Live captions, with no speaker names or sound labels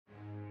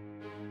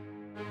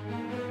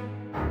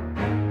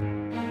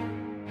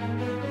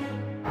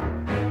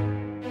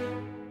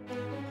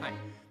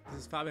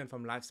Fabian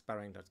from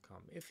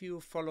Life-Sparring.com. If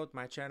you followed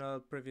my channel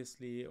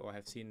previously or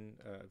have seen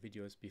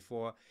videos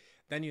before,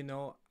 then you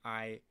know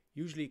I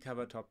usually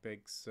cover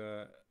topics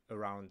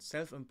around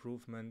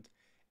self-improvement,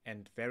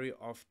 and very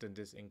often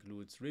this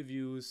includes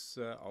reviews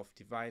of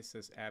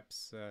devices,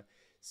 apps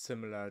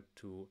similar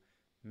to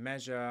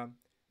measure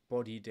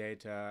body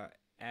data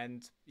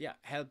and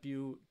help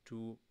you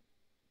to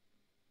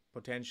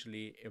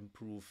potentially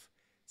improve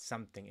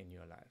something in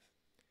your life.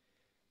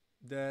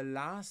 The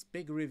last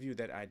big review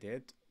that I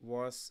did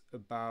was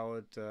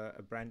about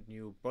a brand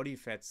new body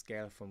fat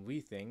scale from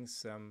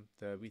WeThings,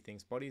 the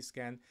WeThings body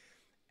scan.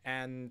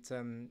 And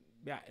in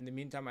the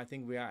meantime, I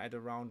think we are at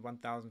around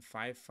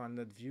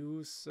 1,500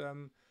 views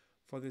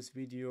for this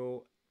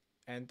video.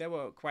 And there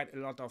were quite a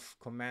lot of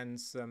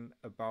comments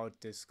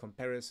about this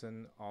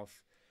comparison of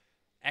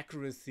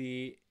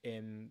accuracy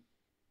in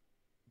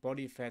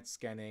body fat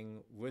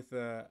scanning with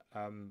a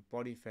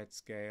body fat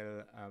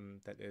scale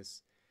that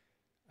is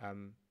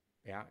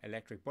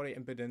electric body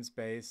impedance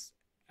based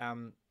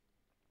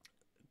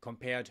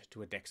compared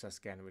to a DEXA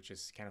scan, which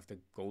is kind of the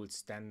gold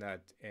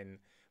standard in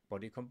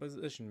body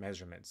composition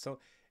measurement. So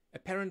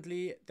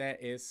apparently there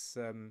is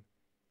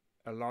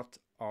a lot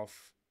of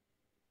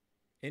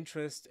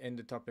interest in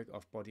the topic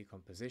of body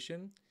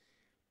composition,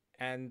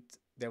 and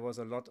there was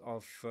a lot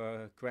of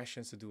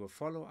questions to do a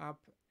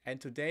follow-up,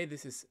 and today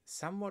this is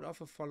somewhat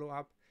of a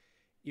follow-up,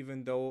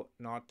 even though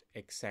not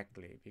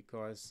exactly,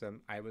 because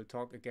I will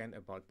talk again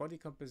about body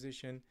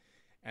composition,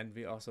 and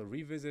we also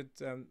revisit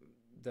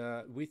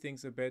the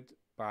WeThings a bit.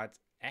 But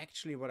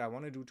actually what I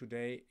want to do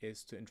today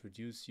is to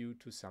introduce you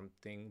to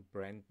something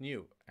brand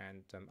new,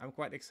 and I'm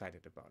quite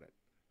excited about it.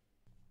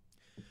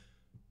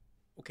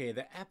 Okay,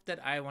 the app that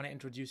I want to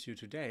introduce you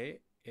today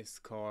is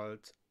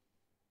called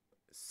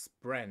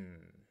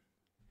SPREN,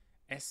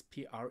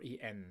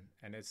 S-P-R-E-N,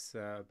 and it's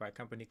by a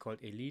company called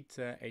Elite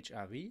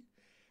HRV.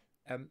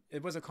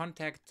 It was a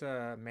contact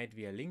made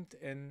via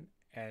LinkedIn,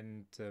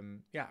 and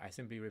I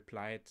simply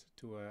replied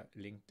to a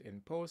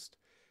LinkedIn post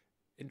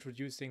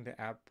introducing the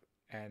app,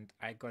 and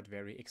I got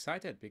very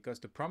excited because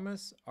the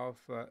promise of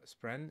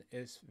SPREN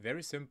is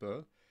very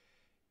simple.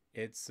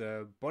 It's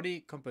a body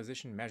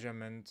composition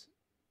measurement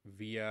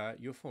via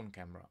your phone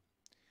camera.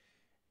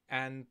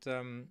 And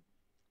the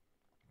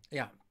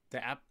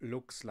app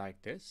looks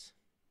like this.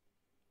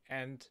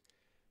 And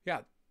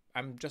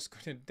I'm just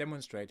going to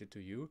demonstrate it to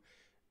you.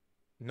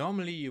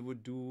 Normally you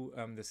would do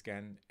the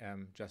scan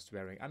just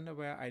wearing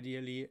underwear,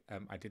 ideally.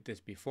 I did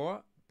this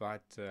before,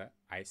 but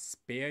I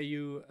spare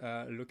you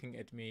looking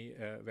at me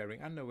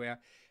wearing underwear.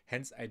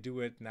 Hence I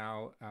do it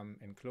now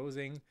in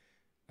clothing,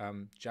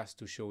 just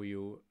to show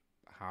you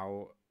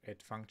how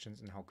it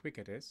functions and how quick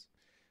it is.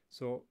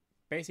 So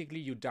basically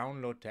you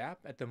download the app.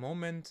 At the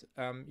moment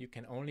you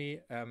can only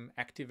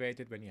activate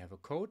it when you have a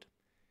code.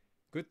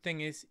 Good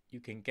thing is you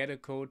can get a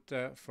code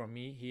from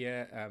me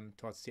here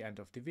towards the end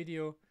of the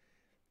video.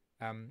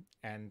 Then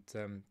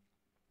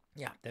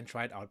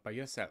try it out by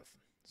yourself.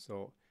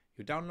 So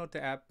you download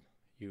the app,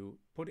 you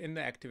put in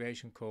the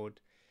activation code,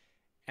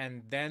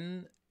 and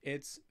then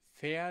it's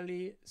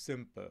fairly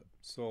simple.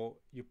 So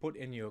you put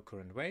in your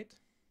current weight,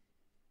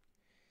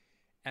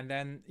 and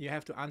then you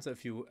have to answer a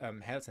few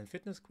health and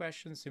fitness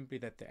questions, simply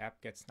that the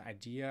app gets an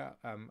idea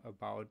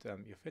about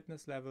your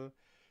fitness level.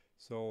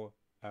 So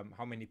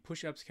how many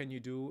push-ups can you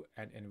do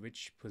and in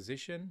which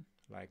position?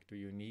 Like, do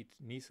you need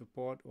knee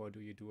support or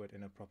do you do it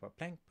in a proper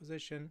plank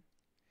position?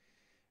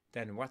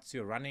 Then what's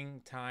your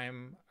running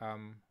time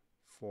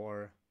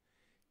for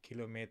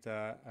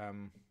kilometer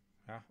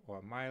or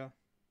a mile?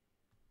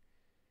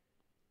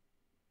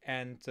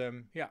 And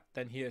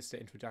then here's the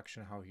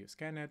introduction, how you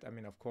scan it. I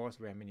mean, of course,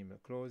 wear minimal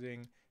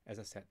clothing. As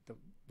I said, the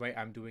way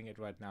I'm doing it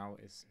right now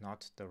is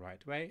not the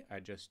right way. I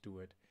just do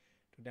it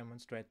to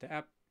demonstrate the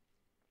app.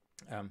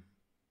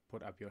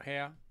 Put up your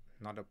hair,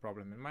 not a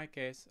problem in my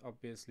case,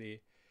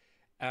 obviously.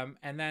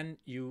 And then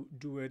you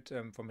do it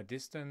from a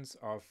distance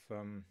of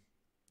 1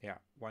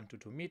 to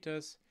 2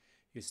 meters.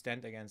 You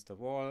stand against the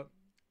wall,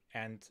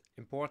 and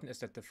important is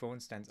that the phone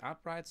stands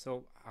upright.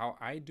 So how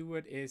I do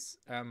it is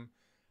I'm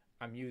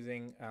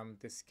using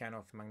this kind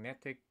of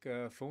magnetic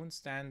phone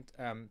stand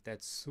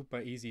that's super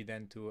easy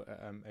then to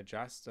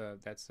adjust.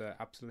 That's an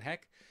absolute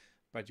hack,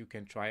 but you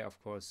can try, of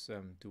course,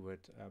 do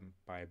it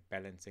by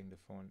balancing the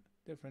phone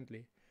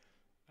differently.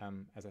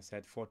 As I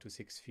said, 4 to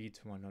 6 feet,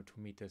 1 or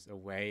 2 meters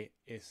away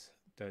is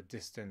the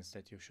distance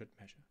that you should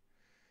measure.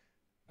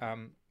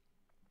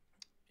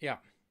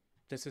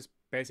 This is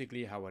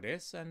basically how it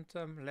is, and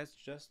let's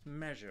just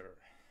measure.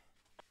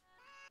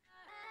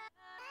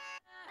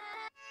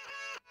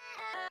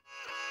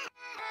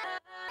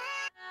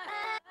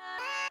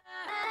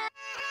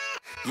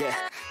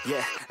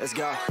 Yeah, let's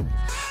go.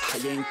 I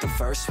ain't the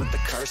first with the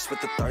curse,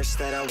 with the thirst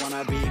that I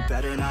wanna be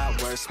better,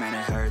 not worse, man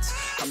it hurts.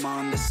 I'm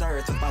on this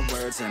earth with my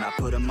words and I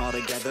put them all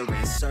together,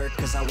 insert,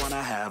 cause I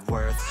wanna have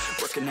worth.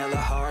 Working hella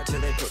hard till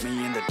they put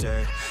me in the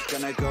dirt.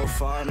 Gonna go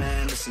far,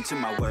 man, listen to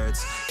my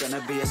words. Gonna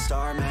be a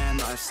star, man,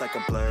 life's like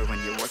a blur. When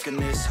you're working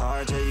this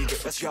hard, yeah, you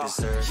get what you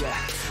deserve. Yeah,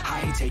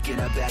 I ain't taking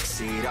a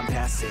backseat, I'm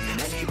passing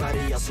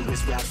anybody else who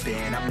is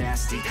rapping. I'm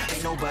nasty,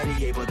 ain't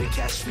nobody able to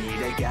catch me.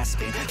 They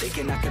gasping, they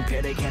cannot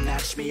compare, they can't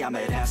match me. I'm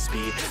at half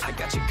speed, I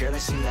got your girl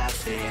and she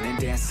laughing and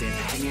dancing,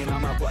 hanging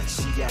on my butt,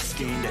 she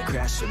asking to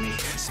crash with me,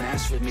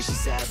 smash with me, she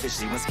savage,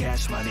 she wants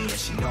cash money, and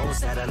she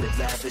knows that I live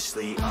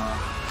lavishly.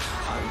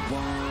 I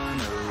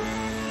wanna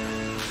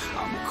live,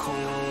 I'm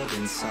cold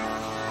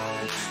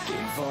inside,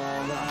 give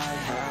all I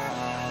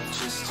have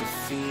just to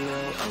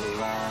feel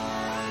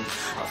alive.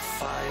 I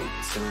fight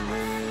to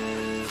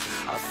live,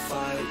 I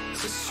fight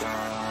to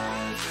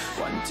strive,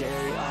 one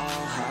day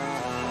I'll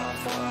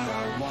have what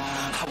I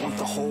want. I want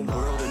the whole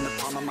world in the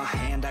palm of my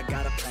hand, I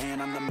got a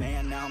plan, I'm the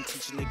man, now I'm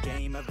teaching the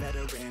game, a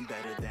veteran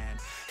better than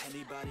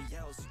anybody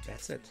else.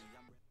 That's it.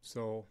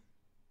 So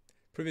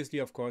previously,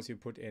 of course, you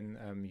put in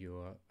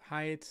your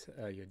height,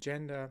 your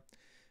gender,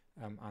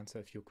 answer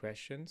a few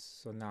questions.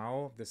 So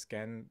now the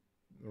scan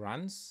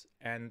runs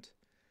and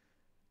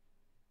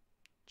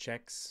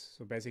checks.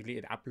 So basically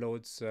it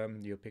uploads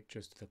your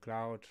pictures to the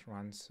cloud,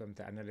 runs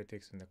the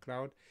analytics in the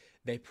cloud.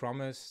 They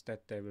promise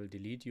that they will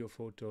delete your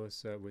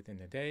photos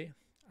within a day,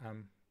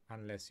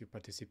 unless you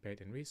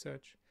participate in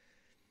research.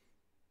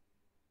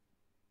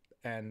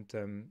 And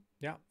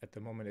yeah, at the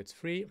moment it's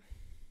free.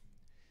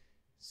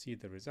 See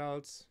the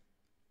results.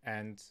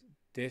 And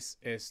this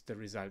is the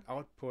result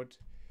output.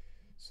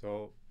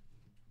 So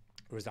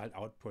result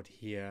output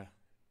here,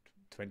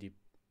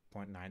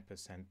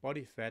 20.9%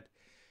 body fat.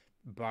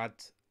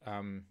 But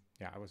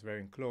yeah, I was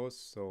very close.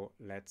 So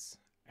let's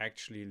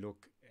actually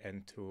look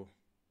into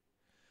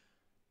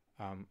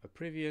a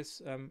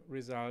previous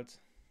result.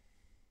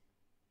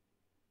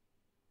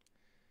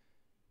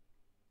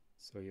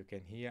 So you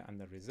can here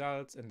under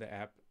results in the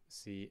app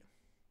see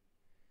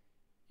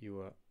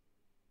your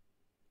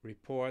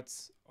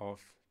reports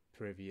of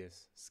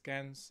previous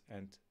scans,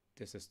 and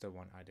this is the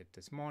one I did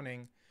this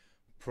morning,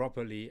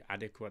 properly,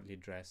 adequately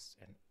dressed,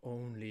 and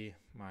only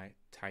my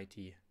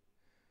tighty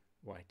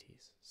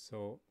whiteys.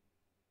 So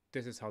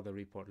this is how the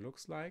report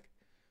looks like.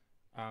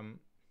 Of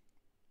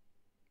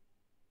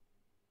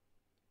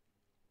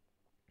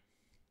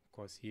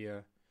course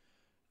here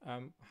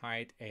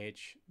height,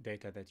 age,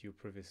 data that you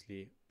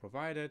previously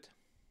provided,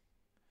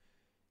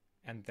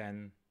 and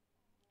then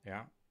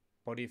yeah,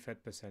 body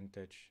fat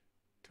percentage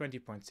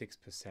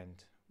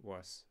 20.6%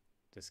 was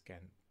the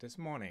scan this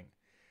morning.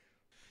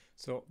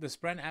 So the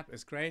SPREN app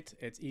is great,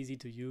 it's easy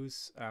to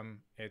use,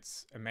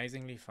 it's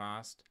amazingly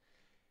fast,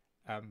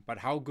 but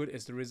how good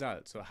is the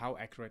result? So how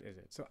accurate is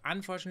it? So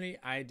unfortunately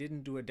I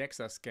didn't do a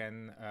DEXA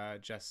scan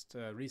just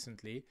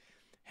recently,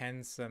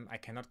 hence I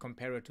cannot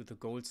compare it to the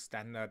gold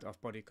standard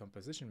of body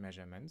composition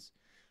measurements,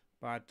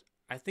 but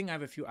I think I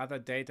have a few other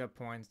data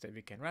points that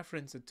we can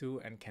reference it to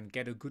and can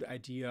get a good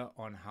idea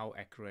on how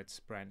accurate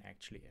SPREN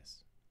actually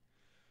is.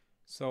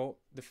 So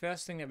the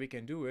first thing that we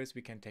can do is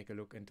we can take a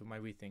look into my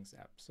WeThings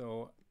app.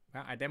 So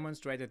I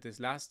demonstrated this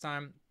last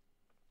time.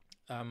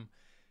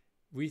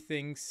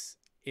 WeThings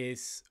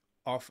is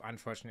off,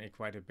 unfortunately,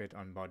 quite a bit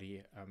on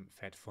body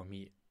fat for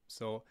me.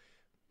 So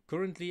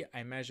currently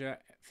I measure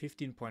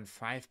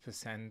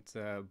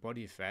 15.5%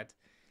 body fat.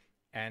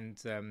 And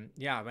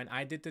yeah, when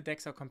I did the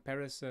DEXA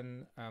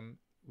comparison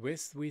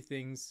with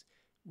WeThings,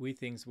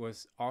 WeThings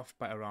was off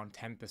by around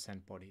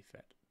 10% body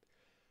fat.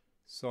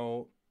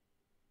 So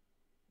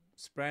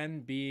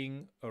SPREN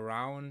being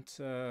around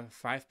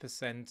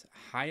 5%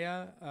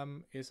 higher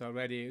is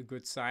already a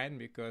good sign,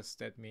 because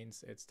that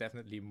means it's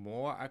definitely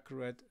more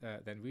accurate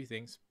than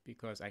WeThings,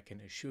 because I can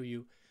assure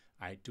you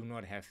I do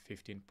not have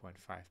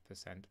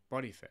 15.5%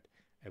 body fat.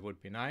 It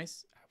would be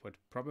nice. I would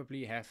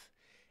probably have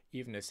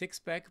even a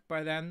six-pack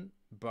by then,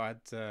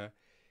 but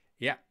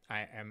yeah,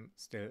 I am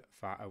still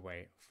far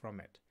away from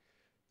it.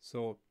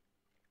 So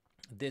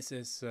this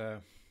is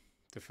the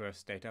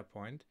first data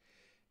point.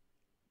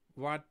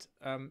 What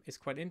is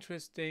quite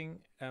interesting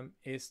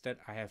is that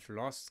I have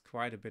lost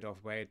quite a bit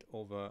of weight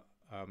over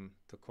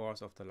the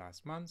course of the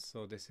last month.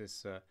 So this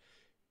is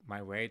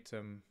my weight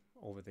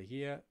over the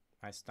year.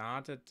 I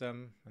started,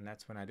 and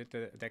that's when I did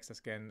the DEXA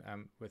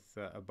scan, with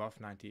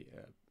above 90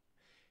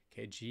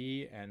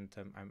 kg, and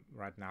I'm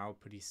right now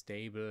pretty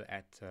stable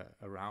at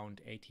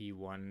around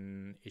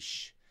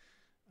 81-ish.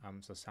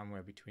 So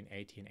somewhere between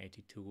 80 and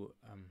 82,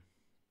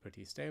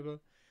 pretty stable.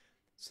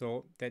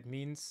 So that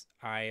means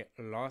I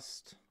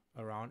lost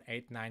around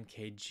 8-9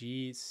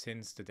 kg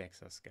since the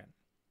DEXA scan.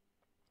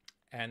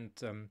 And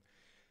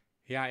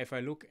yeah, if I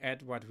look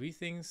at what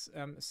WeThings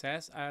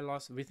says I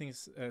lost,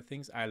 WeThings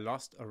thinks I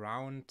lost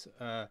around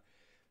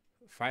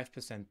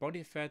 5%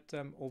 body fat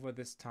over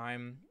this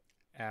time,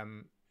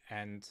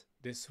 and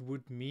this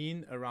would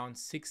mean around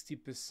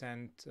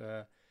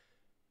 60%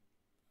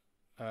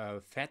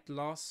 fat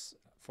loss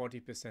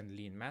 40%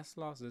 lean mass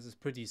loss. This is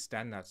pretty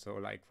standard. So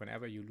like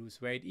whenever you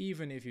lose weight,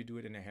 even if you do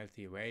it in a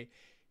healthy way,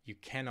 you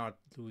cannot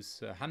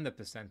lose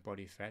 100%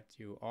 body fat.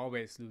 You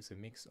always lose a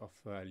mix of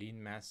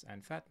lean mass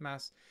and fat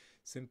mass,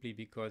 simply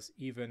because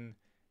even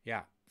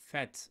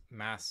fat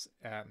mass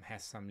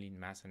has some lean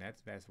mass in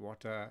it. There's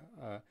water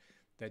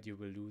that you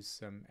will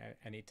lose at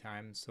any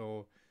time.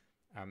 So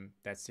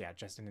that's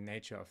just in the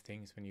nature of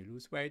things. When you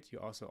lose weight, you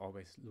also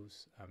always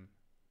lose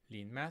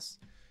lean mass.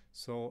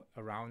 So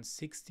around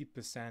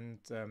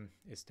 60%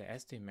 is the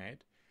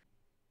estimate.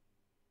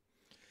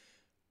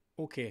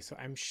 Okay, so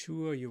I'm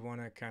sure you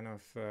want to kind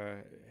of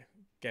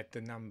get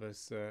the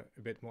numbers a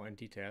bit more in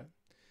detail.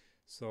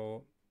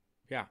 So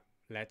yeah,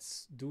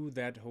 let's do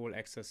that whole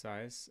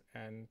exercise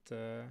and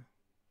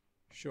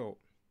show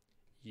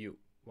you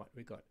what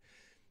we got.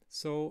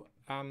 So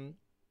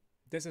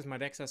this is my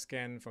DEXA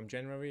scan from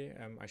January.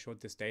 I showed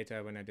this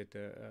data when I did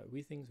the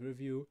WeThings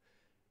review.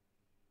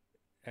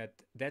 At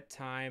that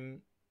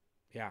time,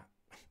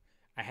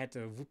 I had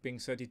a whooping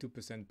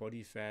 32%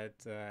 body fat,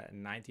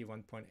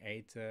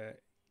 91.8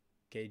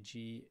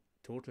 kg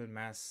total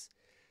mass.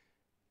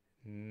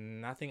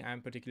 Nothing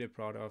I'm particularly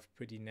proud of.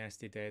 Pretty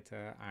nasty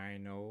data, I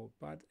know,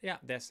 but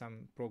there's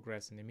some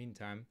progress in the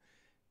meantime.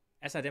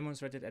 As I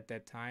demonstrated at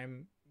that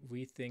time,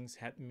 WeThings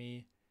had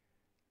me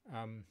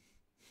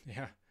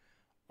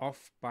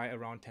off by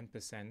around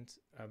 10%.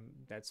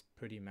 That's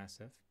pretty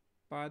massive.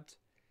 But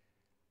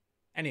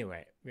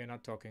anyway, we're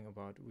not talking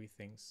about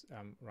WeThings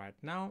right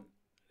now.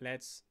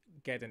 Let's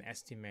get an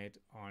estimate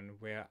on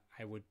where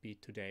I would be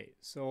today.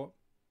 So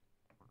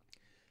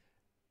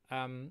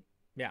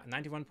 91.8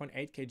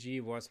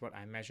 kg was what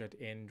I measured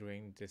in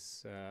during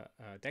this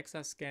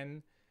DEXA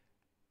scan.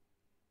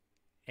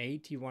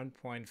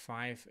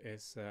 81.5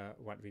 is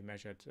what we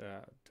measured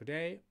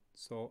today.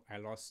 So I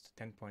lost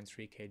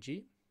 10.3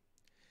 kg.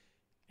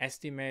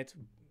 Estimate,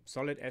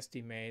 solid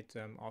estimate,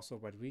 also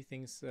what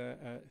WeThings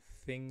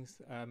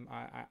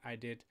I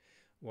did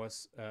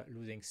was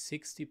losing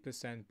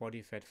 60%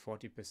 body fat,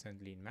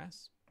 40% lean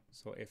mass.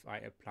 So if I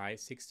apply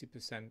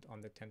 60%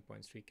 on the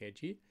 10.3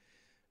 kg,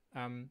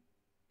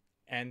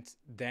 and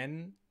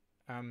then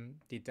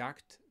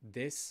deduct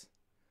this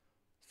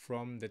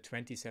from the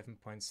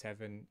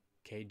 27.7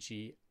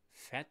 kg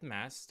fat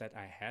mass that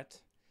I had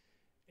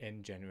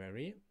in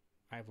January,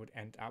 I would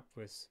end up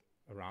with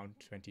around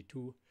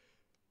 22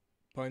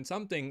 point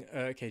something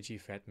kg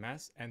fat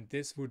mass, and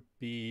this would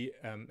be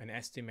an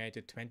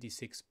estimated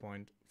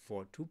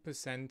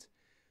 26.42%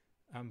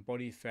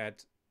 body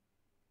fat,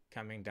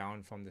 coming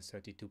down from the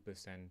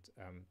 32%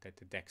 that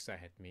the DEXA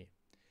had me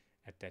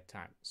at that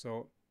time.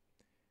 So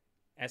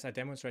as I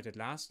demonstrated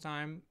last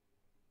time,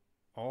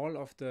 all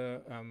of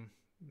the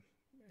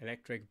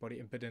electric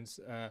body impedance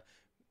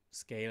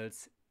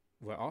scales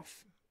were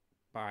off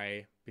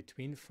by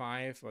between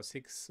 5 or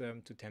 6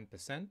 to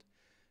 10%.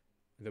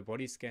 The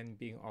body scan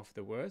being off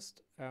the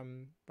worst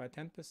by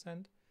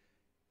 10%.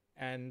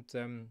 And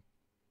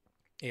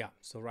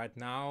so right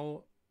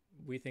now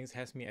WeThings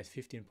has me at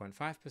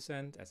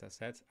 15.5%. As I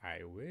said,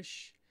 I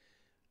wish.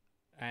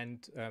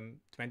 And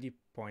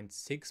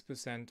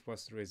 20.6%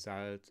 was the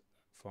result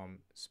from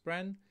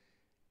SPREN.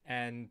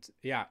 And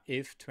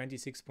if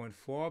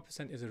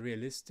 26.4% is a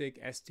realistic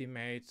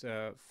estimate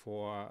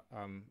for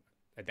a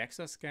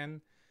DEXA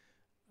scan,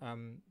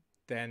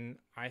 then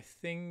I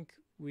think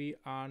we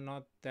are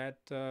not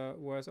that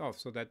worse off.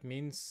 So that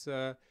means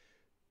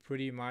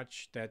pretty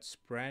much that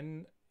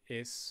SPREN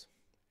is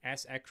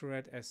as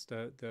accurate as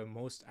the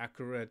most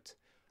accurate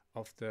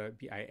of the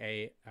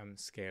BIA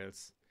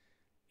scales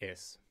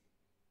is.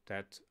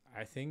 That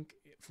I think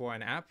for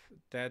an app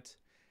that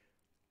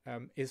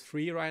is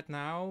free right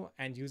now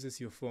and uses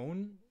your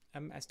phone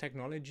as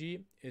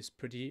technology is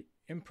pretty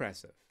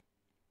impressive.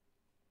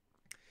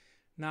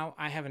 Now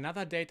I have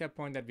another data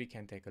point that we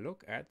can take a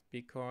look at,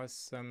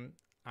 because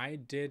I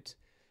did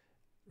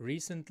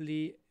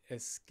recently a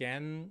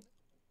scan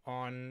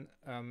on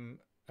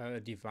a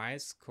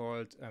device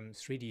called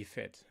 3D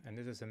Fit, and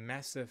this is a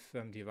massive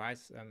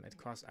device. It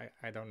costs,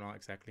 I don't know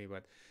exactly,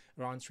 but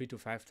around $3,000 to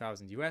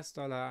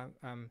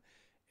 $5,000.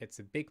 It's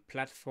a big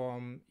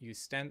platform. You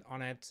stand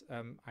on it,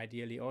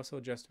 ideally also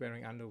just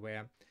wearing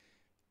underwear,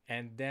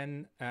 and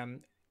then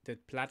the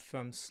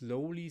platform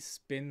slowly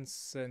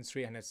spins in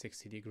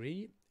 360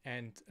 degrees,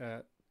 and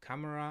a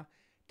camera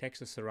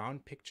takes a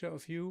surround picture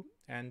of you.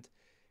 And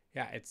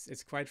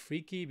it's quite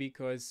freaky,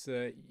 because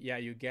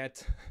you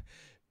get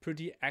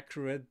pretty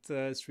accurate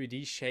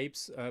 3D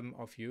shapes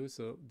of you.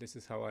 So this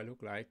is how I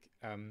look like,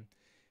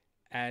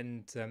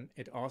 and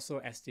it also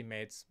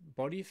estimates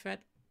body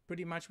fat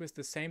pretty much with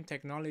the same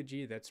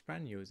technology that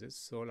SPREN uses,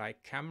 so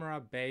like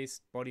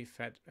camera-based body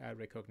fat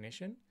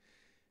recognition.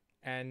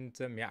 And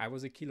I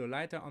was a kilo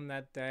lighter on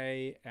that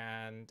day,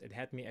 and it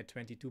had me at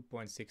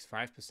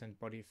 22.65%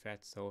 body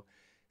fat, so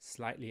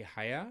slightly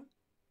higher,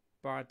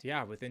 but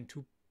within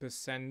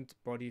 2%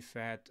 body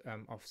fat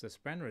of the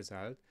SPREN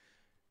result.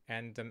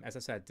 And as I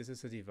said, this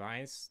is a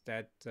device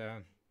that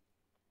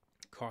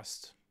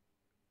cost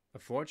a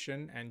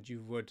fortune, and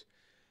you would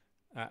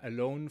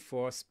alone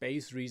for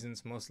space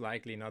reasons, most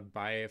likely not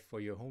buy for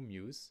your home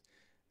use.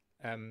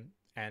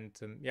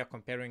 Yeah,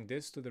 comparing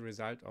this to the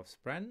result of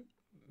SPREN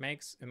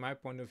makes, in my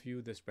point of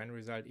view, the SPREN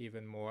result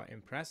even more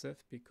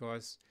impressive,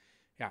 because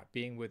yeah,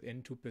 being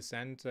within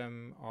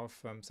 2%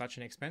 of such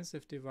an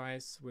expensive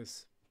device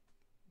with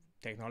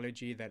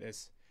technology that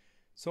is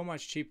so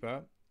much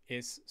cheaper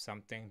is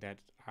something that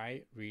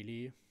I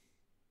really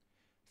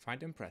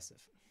find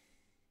impressive.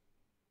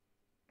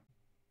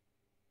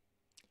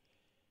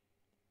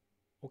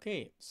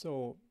 Okay,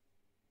 so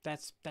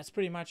that's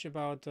pretty much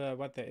about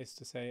what there is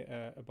to say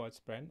about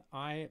SPREN.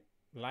 I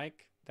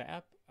like the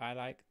app. I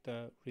like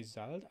the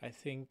result. I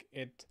think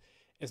it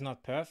is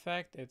not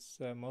perfect. It's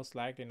most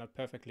likely not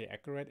perfectly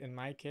accurate in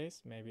my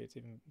case. Maybe it's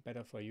even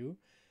better for you.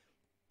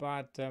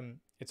 But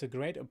it's a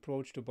great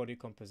approach to body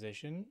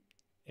composition.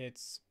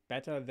 It's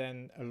better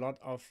than a lot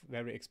of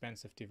very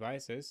expensive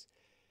devices.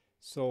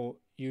 So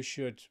you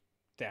should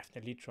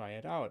definitely try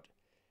it out.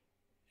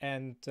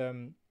 And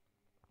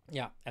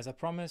yeah, as I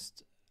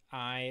promised,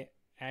 I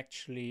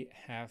actually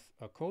have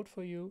a code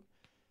for you.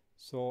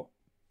 So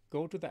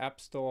go to the App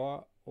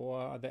Store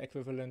or the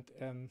equivalent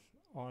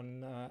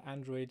on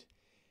Android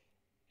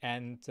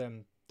and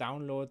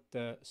download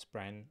the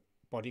SPREN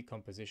body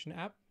composition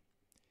app.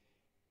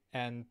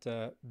 And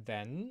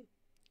then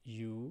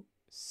you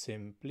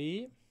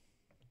simply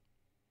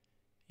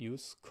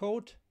use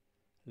code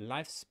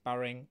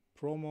Life-Sparring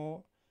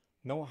promo,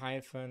 no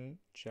hyphen,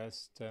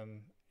 just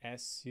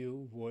as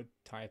you would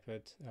type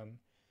it,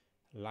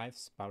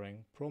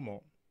 Life-Sparring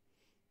promo.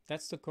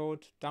 That's the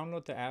code.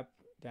 Download the app,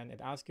 then it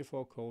asks you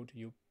for a code.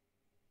 You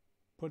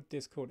put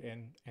this code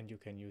in and you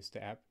can use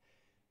the app.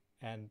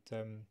 And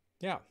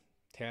yeah,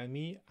 tell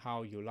me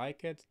how you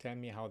like it. Tell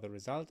me how the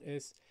result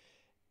is.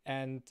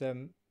 And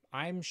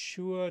I'm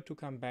sure to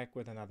come back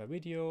with another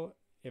video.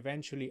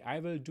 Eventually I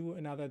will do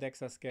another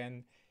DEXA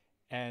scan,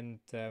 and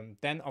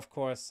then of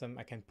course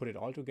I can put it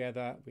all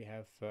together. We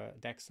have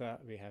DEXA,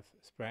 we have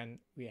SPREN,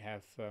 we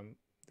have the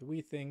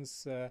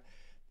WeThings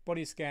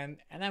body scan,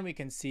 and then we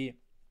can see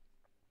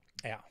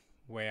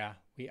where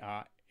we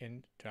are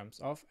in terms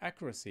of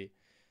accuracy.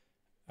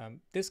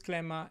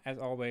 Disclaimer, as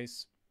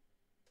always,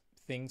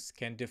 things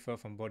can differ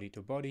from body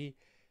to body.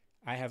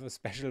 I have a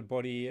special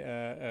body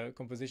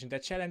composition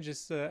that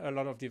challenges a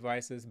lot of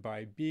devices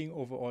by being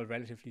overall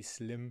relatively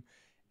slim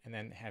and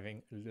then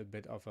having a little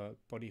bit of a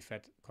body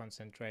fat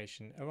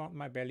concentration around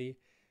my belly.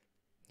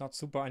 Not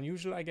super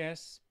unusual, I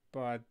guess,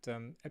 but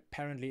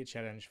apparently a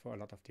challenge for a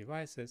lot of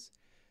devices.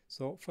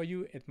 So for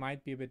you, it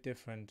might be a bit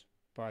different,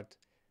 but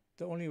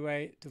the only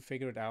way to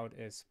figure it out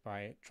is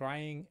by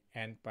trying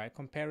and by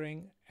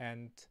comparing.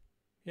 And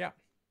yeah,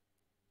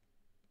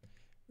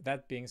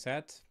 that being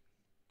said,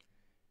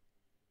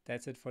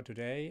 that's it for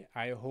today.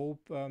 I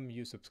hope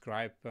you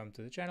subscribe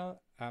to the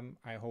channel.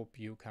 I hope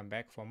you come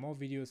back for more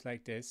videos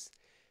like this.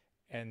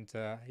 And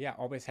yeah,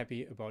 always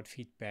happy about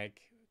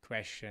feedback,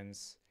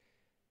 questions,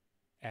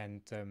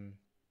 and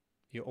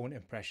your own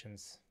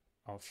impressions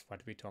of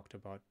what we talked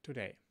about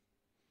today.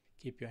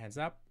 Keep your hands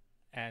up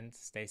and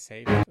stay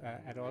safe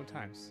at all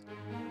times.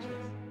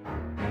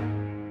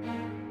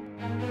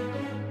 Cheers.